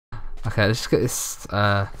Okay, let's just get this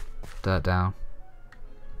dirt down.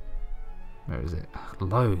 Where is it?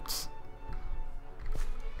 Loads.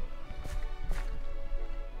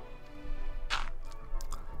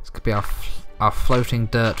 This could be our floating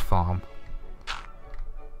dirt farm.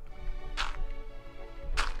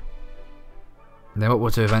 And then what we'll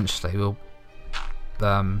do eventually, we'll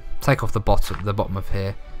take off the bottom of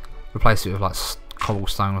here, replace it with like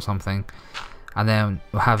cobblestone or something, and then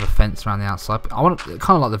we'll have a fence around the outside. I want kind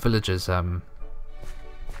of like the villagers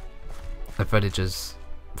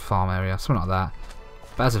farm area, something like that.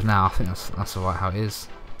 But as of now, I think that's alright how it is.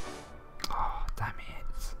 Oh, damn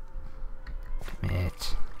it! Damn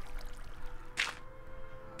it!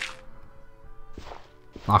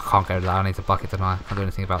 I can't go to that. I need a bucket, don't I? Can't do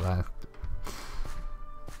anything about that.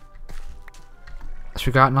 Should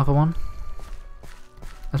we go out another one?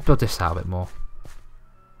 Let's build this out a bit more.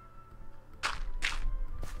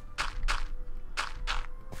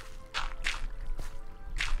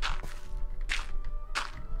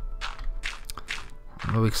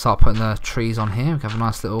 We can start putting the trees on here. We can have a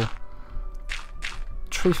nice little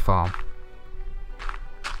tree farm.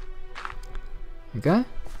 There we go.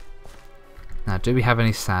 Now, do we have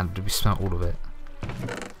any sand? Did we smelt all of it?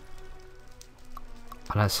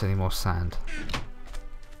 I don't see any more sand.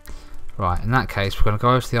 Right, in that case, we're going to go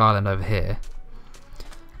over to the island over here.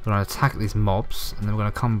 We're going to attack these mobs, and then we're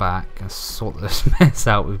going to come back and sort this mess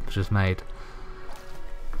out we've just made.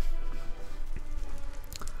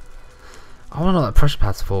 I want to know what that pressure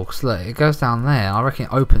pad's for, because look, it goes down there. I reckon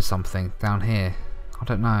it opens something down here. I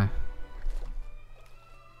don't know.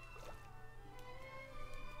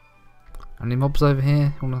 Any mobs over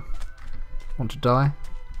here want to die?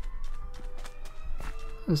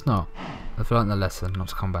 There's not. I've learnt the lesson not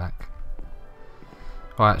to come back.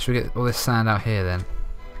 Right, should we get all this sand out here then?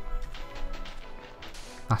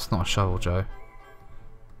 That's not a shovel, Joe.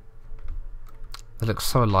 They look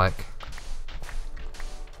so alike.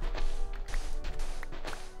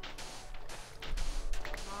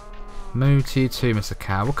 Moo to you too, Mr.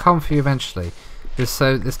 Cow. We'll come for you eventually. There's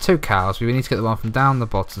two cows. We need to get the one from down the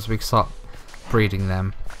bottom so we can start breeding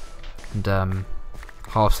them and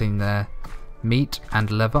harvesting their meat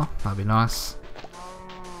and leather. That'd be nice.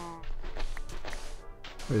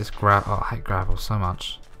 Look at this gravel. Oh, I hate gravel so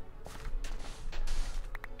much.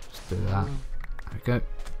 Just do that. There we go.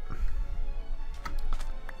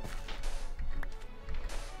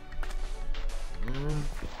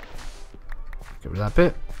 Get rid of that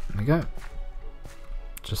bit. There we go.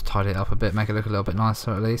 Just tidy it up a bit, make it look a little bit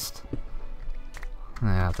nicer at least.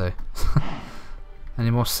 Yeah, I'll do. Any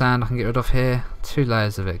more sand I can get rid of here? 2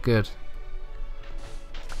 layers of it, good.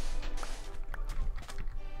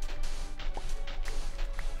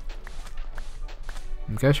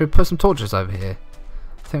 Okay, should we put some torches over here?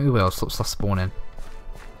 I think we will, stop stuff spawning.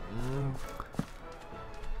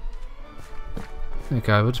 There we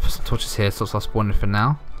go, we'll just put some torches here, stop stuff spawning for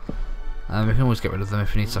now. We can always get rid of them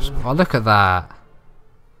if we need stuff. Oh, look at that!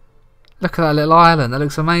 Look at that little island, that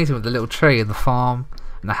looks amazing with the little tree and the farm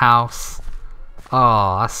and the house.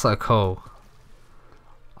 Oh, that's so cool.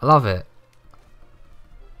 I love it.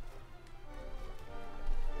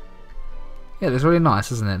 Yeah, it's really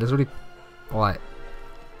nice, isn't it? It's really, like,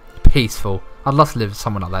 peaceful. I'd love to live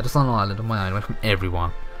somewhere like that, just on an island on my own, away from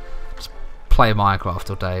everyone. Just play Minecraft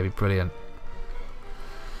all day, it'd be brilliant.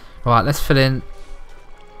 Right, let's fill in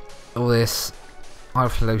all this.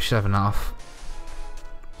 Hopefully we should have enough.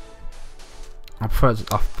 I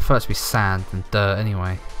prefer it to be sand than dirt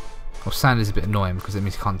anyway. Well, sand is a bit annoying because it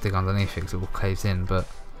means you can't dig underneath it because it all caves in, but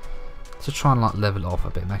to try and like level it off a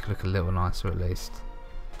bit, make it look a little nicer at least.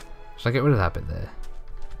 Should I get rid of that bit there?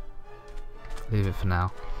 Leave it for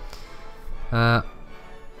now. Come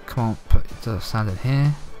on, put the sand in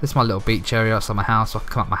here. This is my little beach area outside my house, so I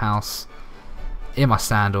can come up my house in my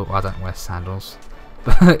sandal. I don't wear sandals,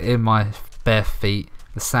 but in my bare feet,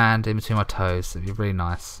 the sand in between my toes. It'd be really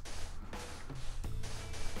nice.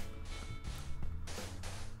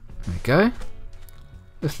 There we go.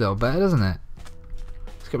 Looks a little better, doesn't it?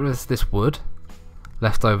 Let's get rid of this wood.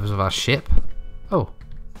 Leftovers of our ship. Oh.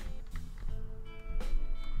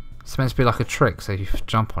 It's meant to be like a trick, so you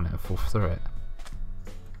jump on it and fall through it.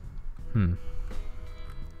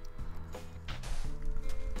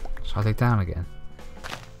 Shall I dig down again?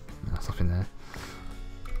 No, there's nothing there.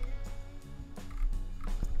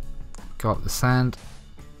 Go up the sand.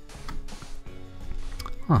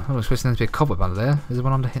 Oh, I was supposed to be a cobweb under there. Is there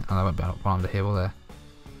one under here? Oh, there won't be one under here, will there?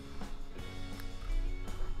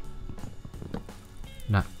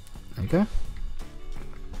 No. There you go.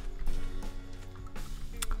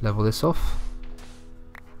 Level this off.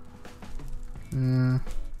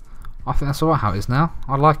 I think that's alright how it is now.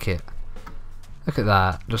 I like it. Look at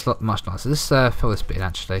that. Just look much nicer. Let's fill this bit in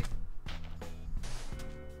actually.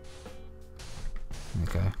 There we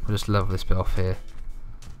go. We'll just level this bit off here.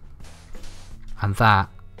 And that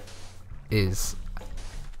is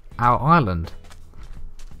our island.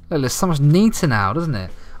 Look, there's so much neater now, doesn't it?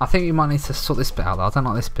 I think we might need to sort this bit out though. I don't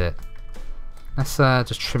like this bit. Let's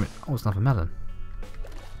just trim it. Oh, there's another melon.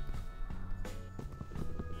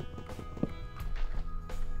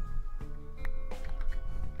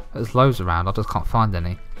 There's loads around, I just can't find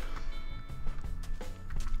any.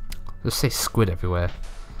 Just see squid everywhere.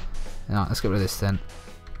 Right, let's get rid of this then.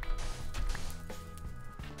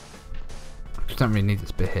 Just don't really need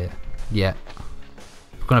this bit here yet.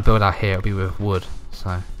 If we're going to build out here, it'll be with wood. So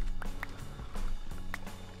there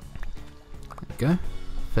we go.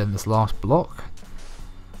 Fill in this last block.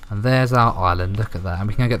 And there's our island, look at that. And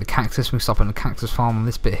we can go get the cactus, we can start putting the cactus farm on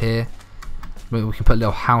this bit here. We can put a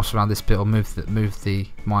little house around this bit or move the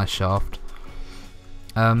mine shaft.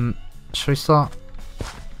 Shall we start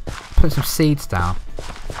putting some seeds down?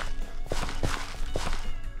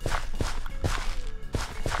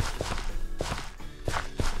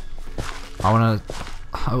 I want to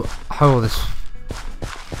hoe this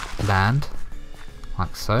land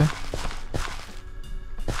like so.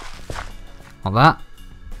 Like that.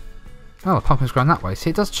 Oh, the pumpkin's grown that way.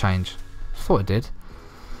 See, it does change. I thought it did.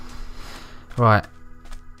 Right.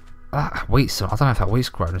 Wheat's still. I don't know if that wheat's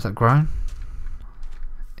grown. Is that grown?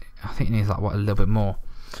 I think it needs like what, a little bit more.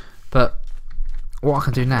 But what I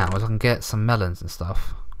can do now is I can get some melons and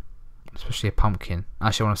stuff, especially a pumpkin.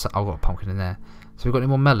 Actually, I want to. I've got a pumpkin in there. So we've got any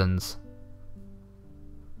more melons?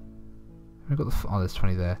 We've got the. Oh, there's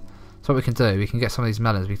 20 there. So what we can do, we can get some of these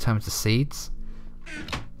melons. We can turn them into seeds.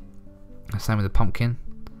 Same with the pumpkin.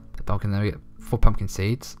 The pumpkin there, we get 4 pumpkin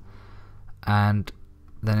seeds, and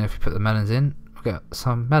then if we put the melons in, we'll get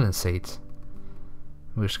some melon seeds.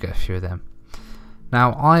 We'll just get a few of them.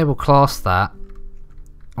 Now I will class that,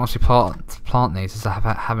 once we plant these, as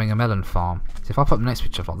having a melon farm. So if I put them next to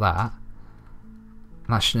each other like that,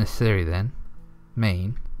 and that should in theory then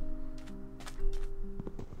mean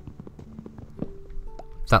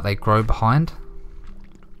that they grow behind.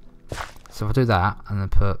 So if I do that and then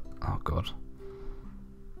put, oh god,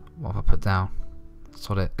 what have I put down?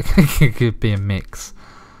 Sod it. It could be a mix.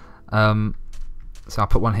 So I'll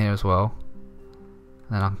put one here as well.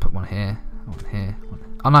 And then I can put one here. One here.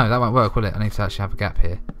 Oh no, that won't work, will it? I need to actually have a gap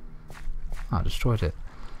here. Oh, I destroyed it.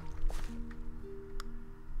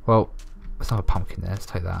 Well, there's another pumpkin there. Let's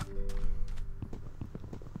take that.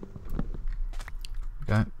 There we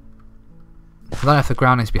go. I don't know if the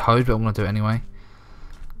ground needs to be hoed, but I'm going to do it anyway.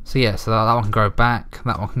 So yeah, so that one can grow back.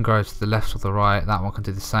 That one can grow to the left or the right. That one can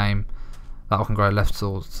do the same. That one can grow left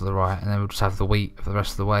to the right, and then we'll just have the wheat for the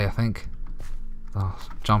rest of the way, I think. Oh,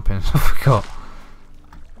 jumping, I forgot.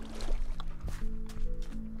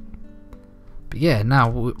 But yeah, now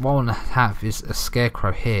what I want to have is a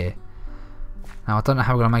scarecrow here. Now I don't know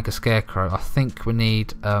how we're going to make a scarecrow. I think we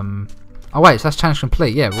need. Oh wait, so that's challenge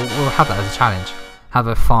complete. Yeah, we'll have that as a challenge. Have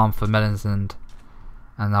a farm for melons and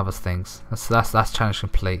other things. That's challenge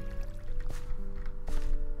complete.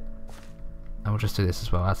 And we'll just do this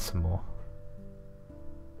as well. Add some more.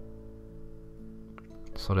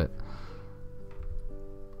 Sort it.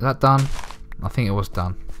 Is that done? I think it was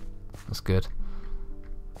done. That's good.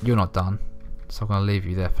 You're not done, so I'm going to leave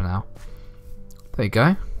you there for now. There you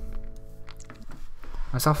go.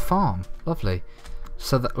 That's our farm. Lovely.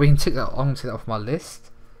 So that we can tick that. I'm going to take that off my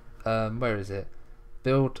list. Where is it?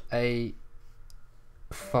 Build a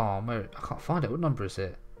farm. Where? I can't find it. What number is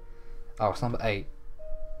it? Oh, it's number 8.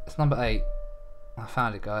 It's number 8. I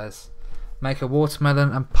found it, guys. Make a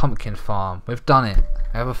watermelon and pumpkin farm. We've done it.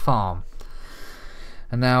 We have a farm.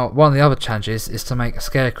 And now one of the other challenges is to make a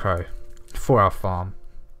scarecrow for our farm.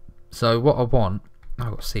 So what I want, I've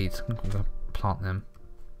got seeds. I'm going to plant them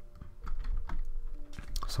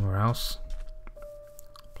somewhere else.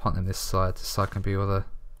 Plant them this side. This side can be all the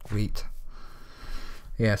wheat.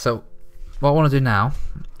 Yeah. So what I want to do now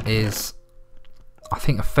is, I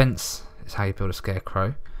think a fence is how you build a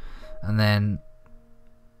scarecrow, and then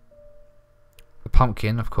the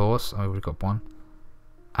pumpkin, of course. Oh, we've got one,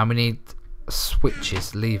 and we need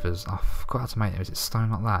switches, levers. I forgot how to make it. Is it stone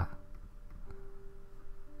like that?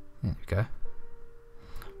 There we go.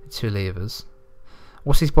 2 levers.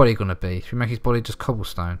 What's his body gonna be? Should we make his body just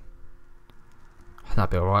cobblestone? That'd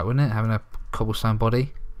be alright, wouldn't it? Having a cobblestone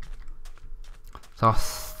body. So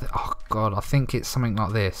oh god, I think it's something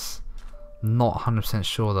like this. Not 100%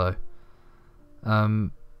 sure though.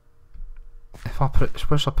 If I put,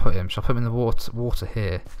 where should I put him? Should I put him in the water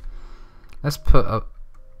here? Let's put a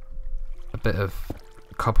bit of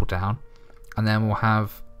cobble down, and then we'll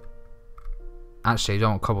have. Actually, we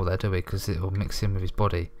don't want cobble there, do we? Because it will mix in with his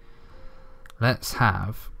body. Let's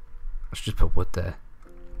just put wood there.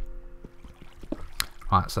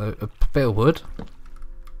 Right, so a bit of wood,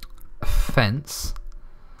 a fence.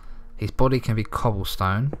 His body can be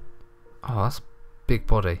cobblestone. Oh, that's a big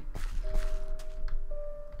body.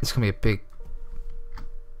 It's gonna be a big.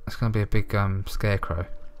 It's gonna be a big scarecrow.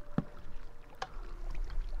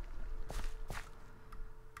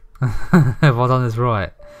 Have I done this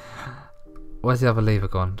right? Where's the other lever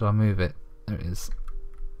gone? Do I move it? There it is.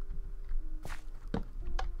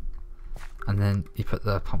 And then you put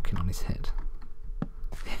the pumpkin on his head.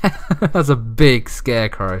 That's a big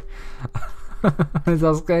scarecrow. It's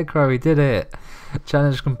our scarecrow, we did it.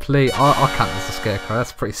 Challenge complete. I count this as a scarecrow,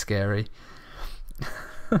 that's pretty scary.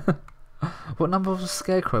 What number was the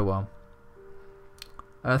scarecrow one?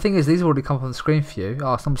 The thing is, these have already come up on the screen for you.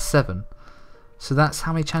 Oh, it's number 7. So that's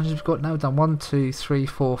how many challenges we've got now. We've done 1, 2, 3,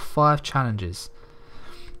 4, 5 challenges.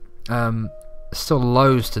 Still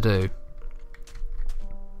loads to do.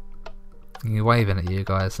 You're waving at you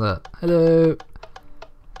guys. Look, hello.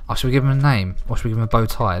 Oh, should we give him a name, or should we give him a bow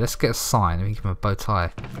tie? Let's get a sign. We can give him a bow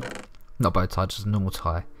tie. Not bow tie, just a normal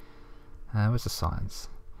tie. Where's the signs?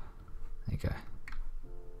 There you go.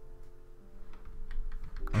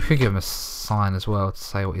 We could give him a sign as well to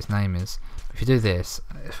say what his name is. If you do this,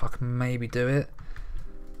 if I can maybe do it,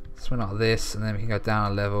 swing like this, and then we can go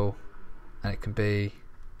down a level, and it can be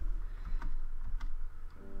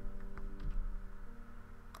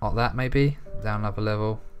like that, maybe down another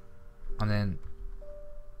level, and then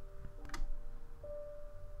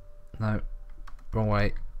no, wrong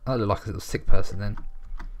way. That looked like a little sick person then,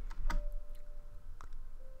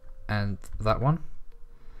 and that one.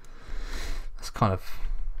 That's kind of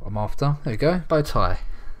what I'm after. There we go, bow tie.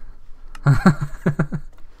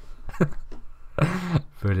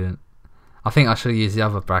 Brilliant. I think I should use the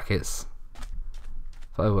other brackets.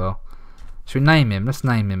 But oh well. Should we name him? Let's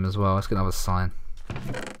name him as well. Let's get another sign.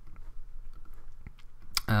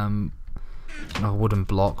 Another wooden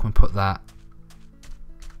block. We'll put that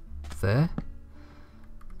there.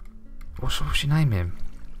 What should you name him?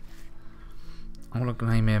 I'm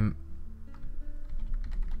gonna name him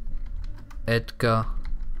Edgar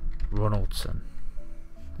Ronaldson.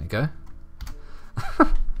 There you go.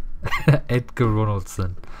 Edgar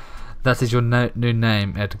Ronaldson. That is your new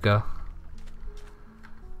name, Edgar.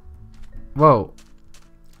 Well,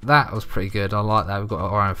 that was pretty good. I like that. We've got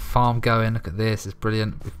our own farm going. Look at this. It's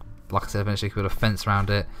brilliant. Like I said, eventually we can put a fence around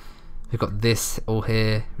it. We've got this all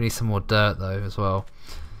here. We need some more dirt though as well.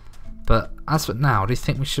 But as for now, do you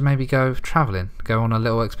think we should maybe go travelling? Go on a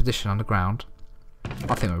little expedition underground?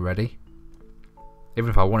 I think we're ready. Even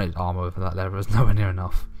if I wanted armour over that level, it's nowhere near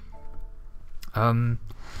enough.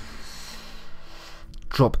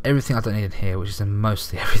 Drop everything I don't need in here, which is in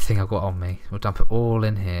mostly everything I've got on me. We'll dump it all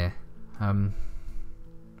in here.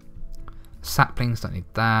 Saplings, don't need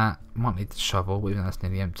that. Might need the shovel, even though that's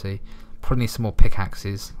nearly empty. Probably need some more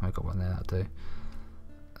pickaxes. I've got one there, that'll do.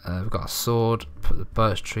 We've got a sword. Put the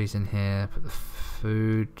birch trees in here. Put the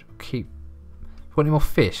food. Keep. Got any more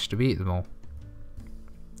fish? Do we eat them all?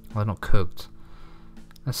 Well, they're not cooked.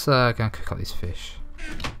 Let's go and cook up these fish.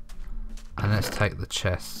 And let's take the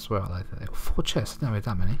chests. Where are they? They've got 4 chests. I don't know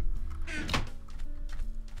that many.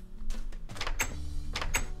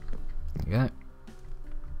 There we go.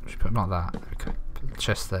 Should put them like that. There we go. Put the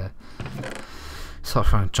chest there. Start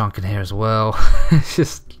throwing junk in here as well. It's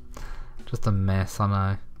just a mess, I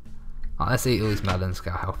know. Right, let's eat all these melons,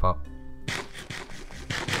 get our health up.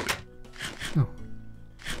 Oh.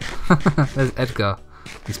 There's Edgar.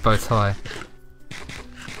 His bow tie.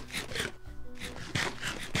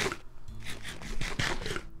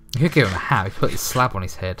 You could give him a hat. We could put this slab on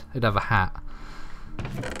his head. He'd have a hat.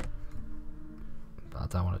 But I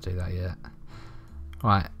don't want to do that yet.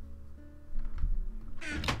 Right.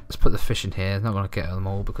 Let's put the fish in here. Not going to get them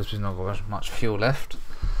all because we've not got much fuel left.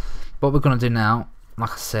 What we're going to do now,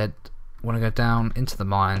 like I said, we're going to go down into the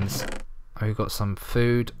mines. We've got some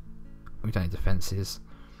food. We don't need defences.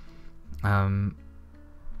 We haven't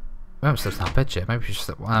slept in our bed yet. Maybe we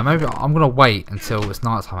should maybe I'm going to wait until it's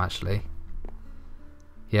night time actually.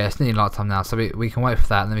 Yeah, it's nearly night time now, so we can wait for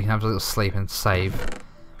that, and then we can have a little sleep and save.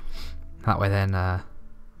 That way, then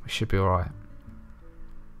we should be all right.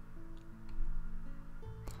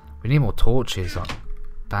 We need more torches, like,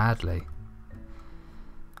 badly.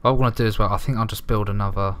 What I'm gonna do as well, I think I'll just build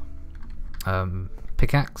another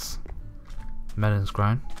pickaxe. Melon's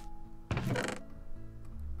grown. There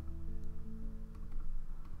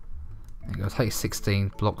you go. Take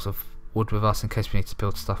 16 blocks of wood with us in case we need to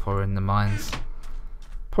build stuff while we're in the mines.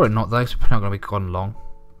 Probably not though, because we're not going to be gone long.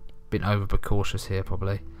 Been over precautious here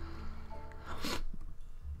probably.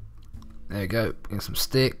 There we go, get some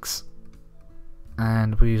sticks.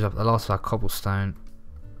 And we'll use up the last of our cobblestone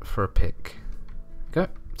for a pick. Go,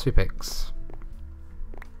 2 picks.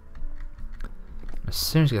 As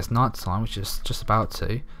soon as it gets night time, which is just about to,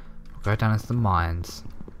 we'll go down into the mines.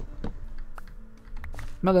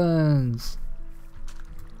 Melons!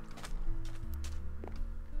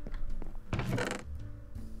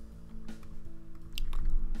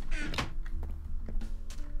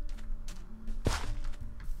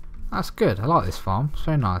 That's good, I like this farm, it's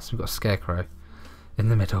very nice. We've got a scarecrow in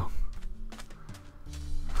the middle.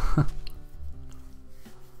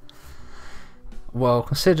 Well,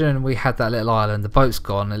 considering we had that little island, the boat's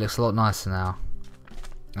gone, it looks a lot nicer now.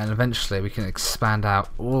 And eventually we can expand out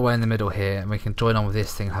all the way in the middle here and we can join on with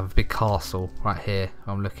this thing and have a big castle right here.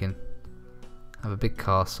 I'm looking. Have a big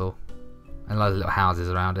castle and loads of little houses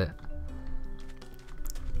around it.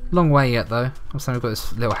 Long way yet though. I'm saying we've got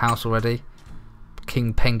this little house already.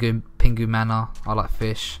 King Pingu Manor. I like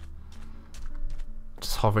fish.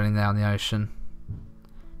 Just hovering in there on the ocean.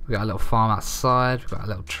 We've got a little farm outside. We've got a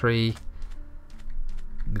little tree.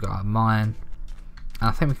 We've got a mine. And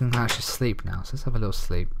I think we can actually sleep now. So let's have a little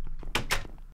sleep.